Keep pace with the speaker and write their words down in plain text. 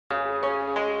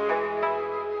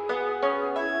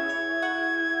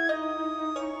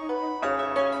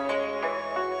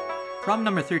Problem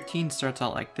number 13 starts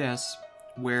out like this,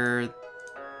 where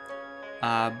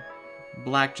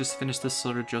black just finished this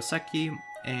sort of Joseki,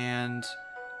 and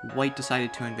white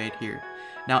decided to invade here.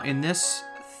 Now in this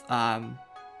 3-4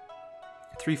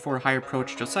 high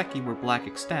approach Joseki where black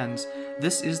extends,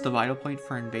 this is the vital point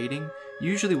for invading.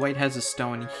 Usually white has a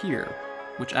stone here,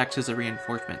 which acts as a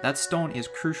reinforcement. That stone is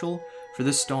crucial for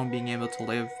this stone being able to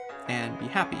live and be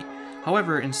happy.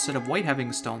 However, instead of white having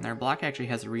a stone there, black actually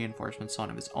has a reinforcement stone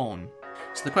of his own.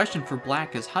 So the question for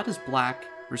black is, how does black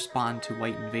respond to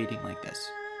white invading like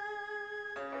this?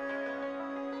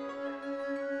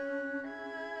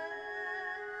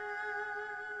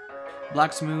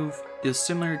 Black's move is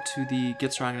similar to the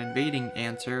gets around invading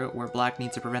answer, where black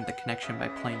needs to prevent the connection by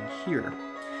playing here.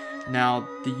 Now,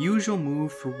 the usual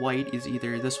move for white is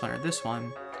either this one or this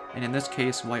one, and in this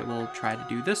case, white will try to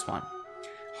do this one.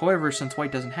 However, since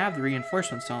white doesn't have the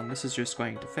reinforcement stone, this is just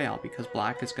going to fail, because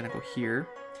black is going to go here,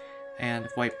 and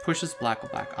if white pushes, black will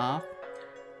back off.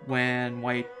 When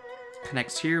white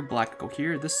connects here, black will go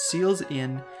here. This seals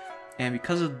in, and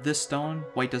because of this stone,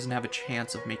 white doesn't have a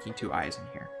chance of making two eyes in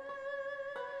here.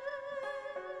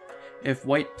 If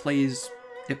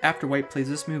after white plays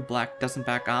this move, black doesn't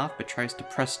back off, but tries to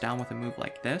press down with a move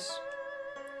like this,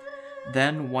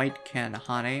 then white can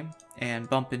Hane and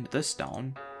bump into this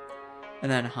stone,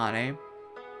 and then Hane.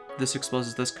 This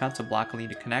exposes this cut, so black will need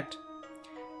to connect,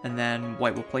 and then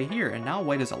white will play here, and now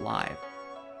white is alive.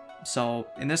 So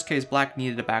in this case, black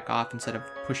needed to back off instead of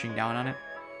pushing down on it.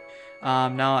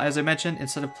 Now, as I mentioned,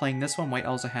 instead of playing this one, white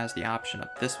also has the option of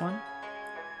this one.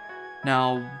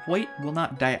 Now, white will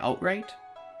not die outright.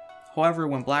 However,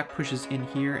 when black pushes in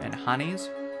here and Hanes,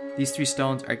 these three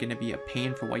stones are going to be a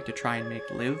pain for white to try and make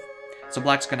live. So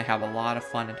black's going to have a lot of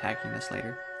fun attacking this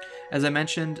later. As I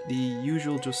mentioned, the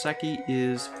usual Joseki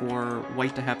is for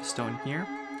white to have a stone here,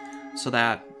 so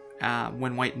that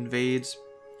when white invades,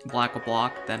 black will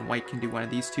block, then white can do one of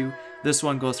these two. This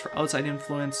one goes for outside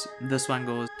influence, this one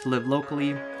goes to live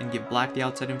locally and give black the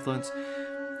outside influence.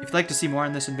 If you'd like to see more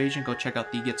on this invasion, go check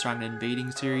out the Gets Around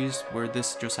Invading series, where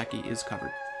this Joseki is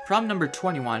covered. Problem number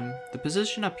 21, the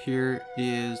position up here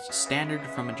is standard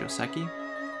from a Joseki,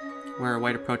 where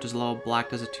white approaches low, black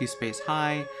does a 2-space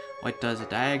high, white does a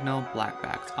diagonal, black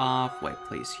backs off, white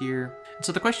plays here. And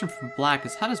so the question for black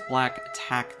is, how does black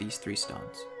attack these three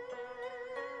stones?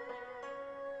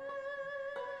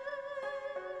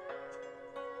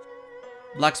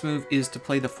 Black's move is to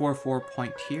play the 4-4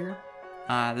 point here.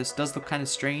 This does look kind of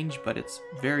strange, but it's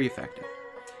very effective.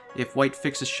 If white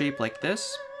fixes shape like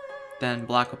this, then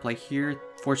black will play here,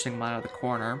 forcing him out of the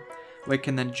corner. White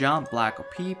can then jump, black will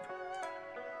peep,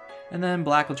 and then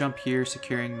black will jump here,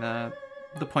 securing the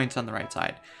points on the right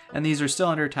side. And these are still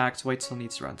under attack, so white still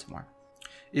needs to run some more.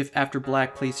 If after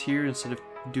black plays here, instead of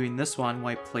doing this one,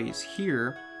 white plays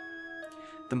here,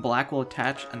 then black will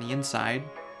attach on the inside,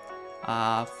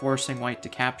 forcing white to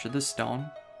capture this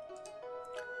stone.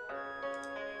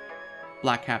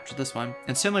 Black captured this one,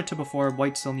 and similar to before,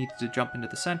 white still needs to jump into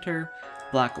the center,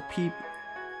 black will peep,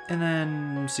 and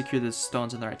then secure the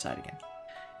stones on the right side again.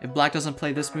 If black doesn't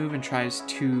play this move and tries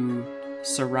to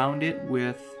surround it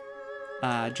with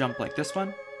a jump like this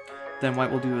one, then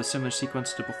white will do a similar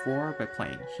sequence to before by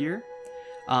playing here.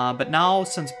 But now,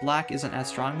 since black isn't as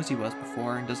strong as he was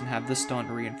before and doesn't have this stone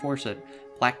to reinforce it,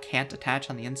 black can't attach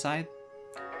on the inside,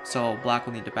 so black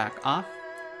will need to back off.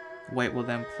 White will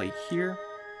then play here.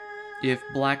 If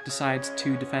black decides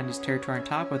to defend his territory on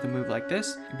top with a move like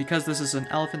this, because this is an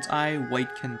elephant's eye,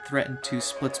 white can threaten to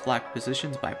split black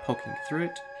positions by poking through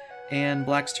it, and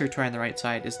black's territory on the right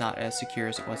side is not as secure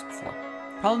as it was before.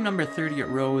 Problem number 30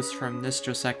 arose from this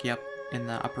Joseki up in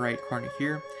the upper right corner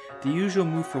here. The usual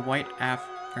move for white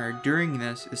during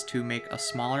this is to make a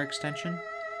smaller extension,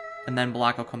 and then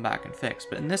black will come back and fix.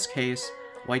 But in this case,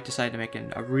 white decided to make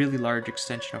a really large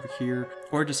extension over here,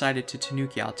 or decided to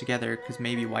tanuki altogether because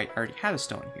maybe white already had a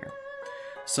stone here.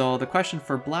 So the question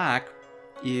for black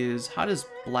is, how does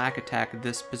black attack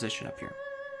this position up here?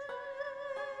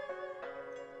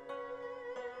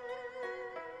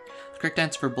 The correct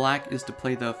answer for black is to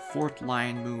play the 4th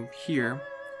line move here.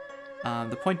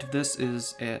 The point of this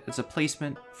is it's a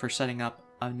placement for setting up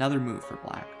another move for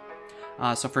black.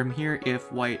 So from here,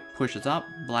 if white pushes up,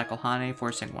 black will Hane,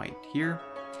 forcing white here.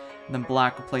 And then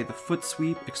black will play the foot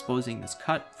sweep, exposing this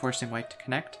cut, forcing white to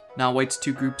connect. Now white's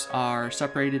two groups are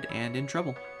separated and in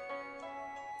trouble.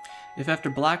 If after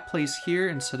black plays here,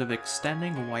 instead of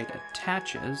extending, white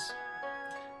attaches,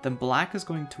 then black is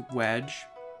going to wedge,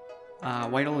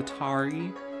 white will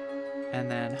Atari, and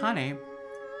then Hane.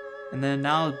 And then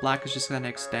now black is just going to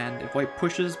extend. If white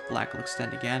pushes, black will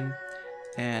extend again,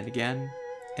 and again,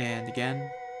 and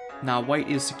again, Now white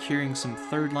is securing some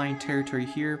third line territory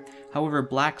here, however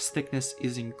black's thickness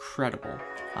is incredible.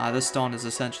 This stone is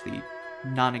essentially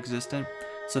non-existent,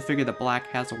 so figure that black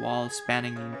has a wall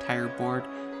spanning the entire board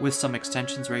with some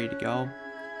extensions ready to go.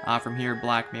 From here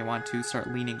black may want to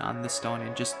start leaning on this stone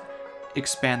and just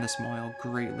expand this moil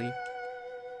greatly.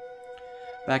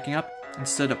 Backing up,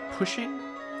 instead of pushing,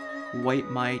 white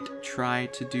might try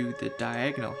to do the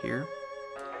diagonal here.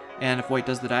 And if white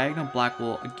does the diagonal, black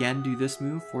will again do this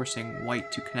move, forcing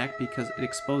white to connect because it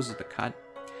exposes the cut.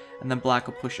 And then black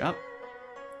will push up.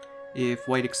 If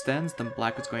white extends, then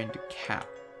black is going to cap.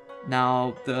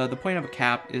 Now, the point of a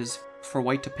cap is for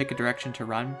white to pick a direction to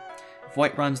run. If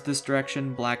white runs this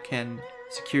direction, black can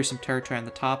secure some territory on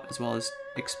the top, as well as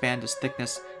expand his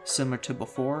thickness similar to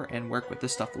before and work with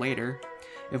this stuff later.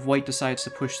 If white decides to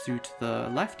push through to the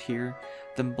left here,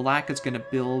 then black is going to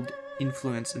build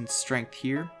influence and strength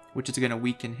here, which is going to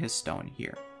weaken his stone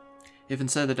here. If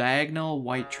instead of the diagonal,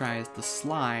 white tries the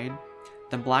slide,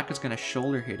 then black is going to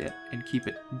shoulder hit it and keep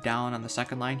it down on the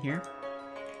second line here.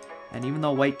 And even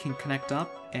though white can connect up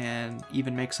and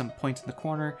even make some points in the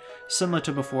corner, similar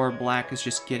to before, black is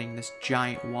just getting this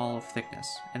giant wall of thickness,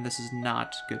 and this is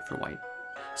not good for white.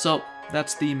 So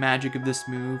that's the magic of this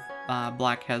move.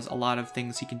 Black has a lot of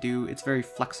things he can do. It's very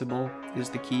flexible is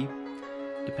the key,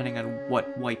 depending on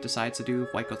what white decides to do.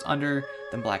 If white goes under,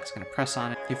 then black is going to press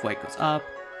on it. If white goes up,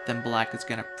 then black is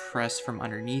going to press from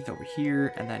underneath over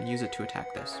here and then use it to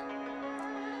attack this.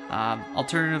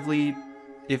 Alternatively,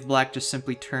 if black just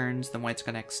simply turns, then white's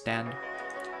going to extend.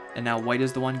 And now white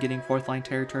is the one getting fourth line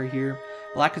territory here.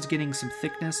 Black is getting some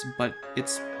thickness, but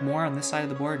it's more on this side of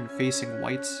the board and facing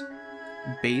white's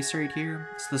base right here,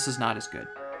 so this is not as good.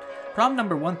 Problem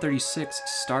number 136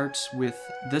 starts with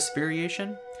this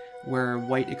variation, where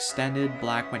white extended,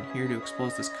 black went here to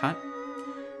expose this cut.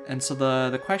 And so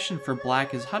the question for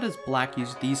black is, how does black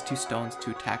use these two stones to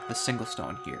attack the single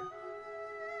stone here?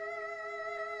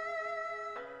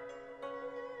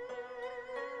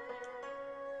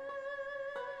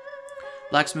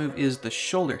 Black's move is the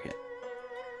shoulder hit.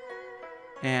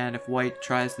 And if white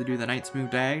tries to do the knight's move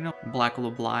diagonal, black will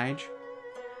oblige.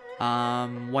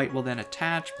 White will then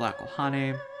attach, black will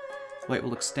hane. White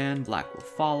will extend, black will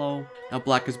follow. Now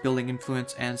black is building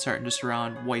influence and starting to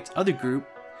surround white's other group,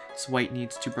 so white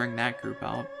needs to bring that group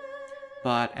out.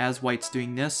 But as white's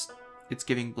doing this, it's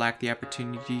giving black the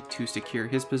opportunity to secure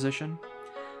his position.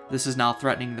 This is now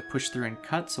threatening the push through and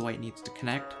cut, so white needs to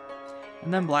connect.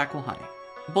 And then black will hane.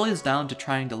 It boils down to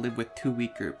trying to live with two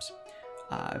weak groups.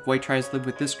 If white tries to live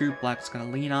with this group, black's going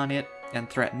to lean on it and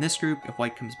threaten this group. If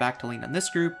white comes back to lean on this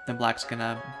group, then black's going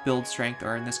to build strength,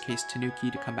 or in this case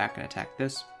Tanuki, to come back and attack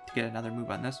this, to get another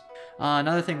move on this.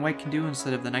 Another thing white can do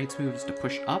instead of the knight's move is to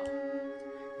push up,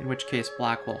 in which case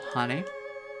black will hane.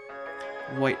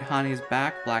 If white hanes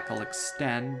back, black will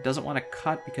extend. Doesn't want to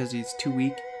cut because he's too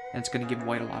weak, and it's going to give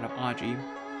white a lot of aji.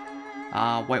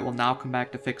 White will now come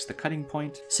back to fix the cutting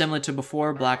point. Similar to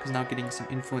before, black is now getting some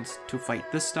influence to fight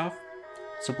this stuff.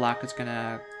 So black is going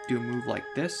to do a move like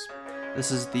this. This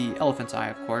is the elephant's eye,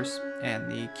 of course, and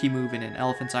the key move in an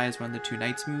elephant's eye is one of the two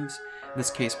knight's moves. In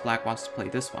this case, black wants to play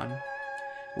this one.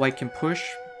 White can push,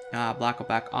 black will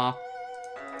back off.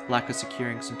 Black is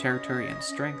securing some territory and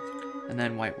strength, and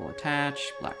then white will attach,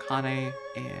 black hane,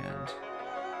 and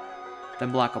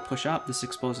then black will push up. This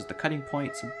exposes the cutting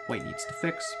point, so white needs to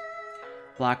fix.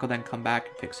 Black will then come back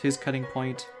and fix his cutting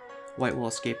point. White will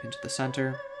escape into the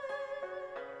center.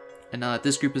 And now that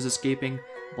this group is escaping,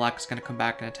 black is going to come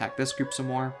back and attack this group some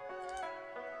more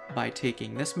by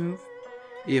taking this move.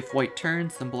 If white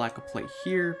turns, then black will play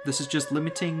here. This is just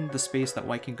limiting the space that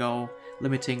white can go,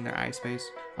 limiting their eye space.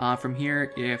 From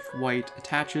here, if white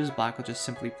attaches, black will just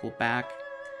simply pull back.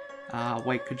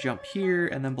 White could jump here,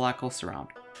 and then black will surround.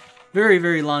 Very,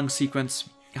 very long sequence.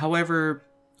 However,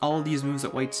 all of these moves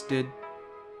that white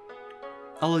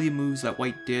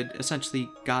did essentially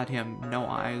got him no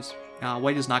eyes.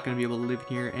 White is not going to be able to live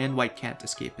here, and white can't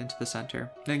escape into the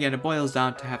center. And again, it boils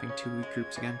down to having two weak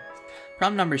groups again.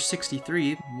 Problem number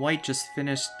 63, white just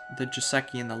finished the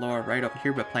Joseki in the lower right over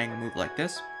here by playing a move like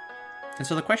this. And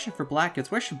so the question for black is,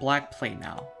 where should black play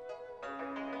now?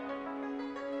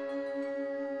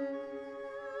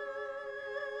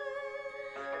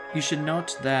 You should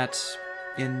note that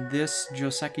in this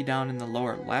Joseki down in the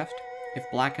lower left, if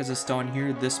black has a stone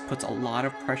here, this puts a lot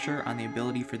of pressure on the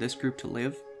ability for this group to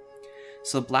live.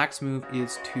 So black's move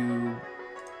is to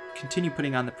continue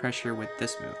putting on the pressure with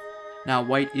this move. Now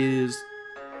white is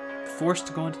forced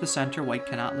to go into the center. White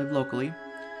cannot live locally.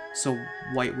 So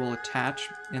white will attach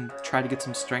and try to get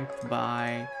some strength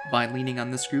by leaning on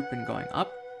this group and going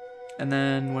up. And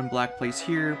then when black plays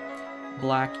here,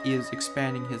 Black is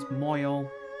expanding his Moil.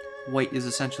 White is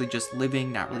essentially just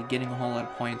living, not really getting a whole lot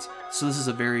of points. So this is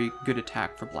a very good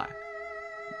attack for black.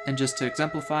 And just to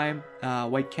exemplify,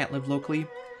 white can't live locally.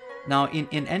 Now in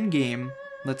endgame,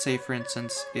 let's say for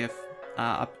instance, if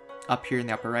up here in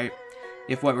the upper right,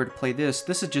 if white were to play this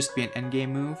would just be an endgame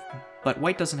move. But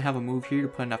white doesn't have a move here to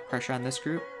put enough pressure on this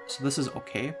group, so this is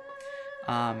okay.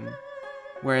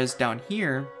 Whereas down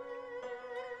here,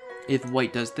 if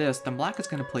white does this, then black is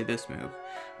going to play this move.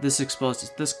 This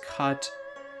exposes this cut.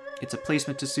 It's a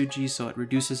placement to Tsuji, so it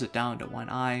reduces it down to 1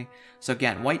 eye. So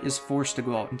again, white is forced to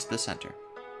go out into the center.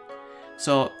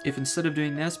 So if instead of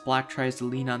doing this, black tries to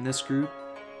lean on this group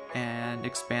and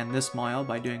expand this mile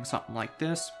by doing something like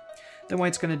this, then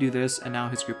white's going to do this, and now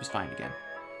his group is fine again.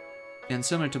 And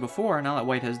similar to before, now that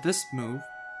white has this move,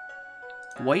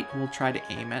 white will try to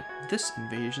aim at this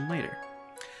invasion later.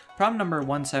 Problem number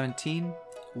 117,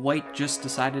 white just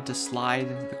decided to slide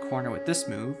into the corner with this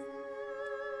move.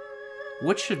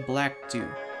 What should black do?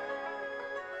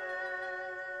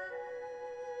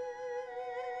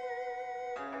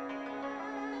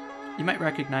 You might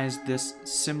recognize this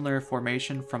similar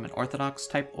formation from an orthodox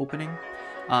type opening,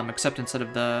 except instead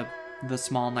of the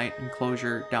small knight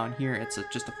enclosure down here, it's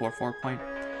just a 4-4 point.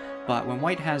 But when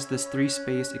white has this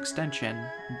 3-space extension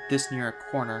this near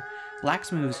a corner,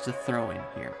 black's move is to throw in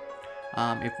here.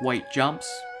 If white jumps,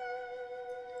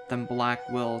 then black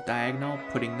will diagonal,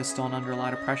 putting this stone under a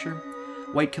lot of pressure.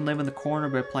 White can live in the corner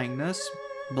by playing this.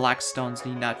 Black stones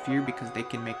need not fear because they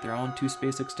can make their own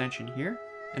 2-space extension here.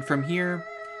 And from here,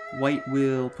 white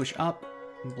will push up,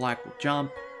 and black will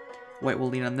jump. White will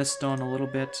lean on this stone a little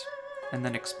bit, and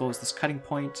then expose this cutting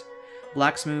point.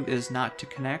 Black's move is not to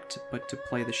connect, but to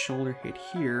play the shoulder hit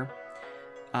here.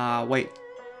 White,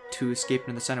 to escape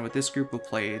into the center with this group, will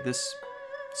play this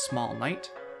small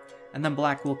knight. And then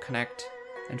black will connect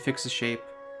and fix the shape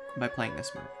by playing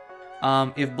this move.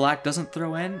 If black doesn't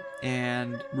throw in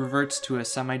and reverts to a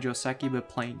semi-joseki by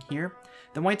playing here,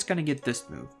 then white's going to get this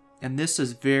move. And this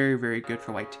is very, very good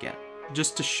for white to get.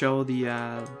 Just to show the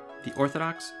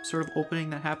orthodox sort of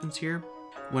opening that happens here,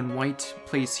 when white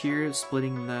plays here,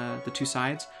 splitting the two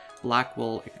sides, black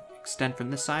will extend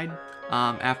from this side.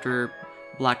 After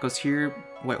black goes here,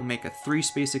 white will make a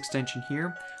 3-space extension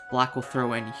here. Black will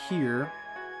throw in here,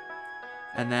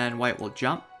 and then white will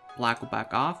jump. Black will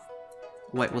back off.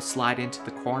 White will slide into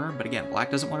the corner, but again,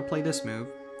 black doesn't want to play this move.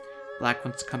 Black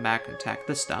wants to come back and attack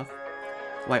this stuff.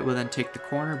 White will then take the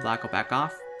corner, black will back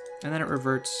off, and then it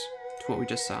reverts to what we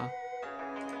just saw.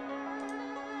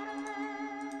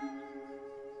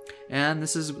 And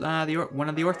this is one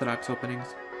of the orthodox openings.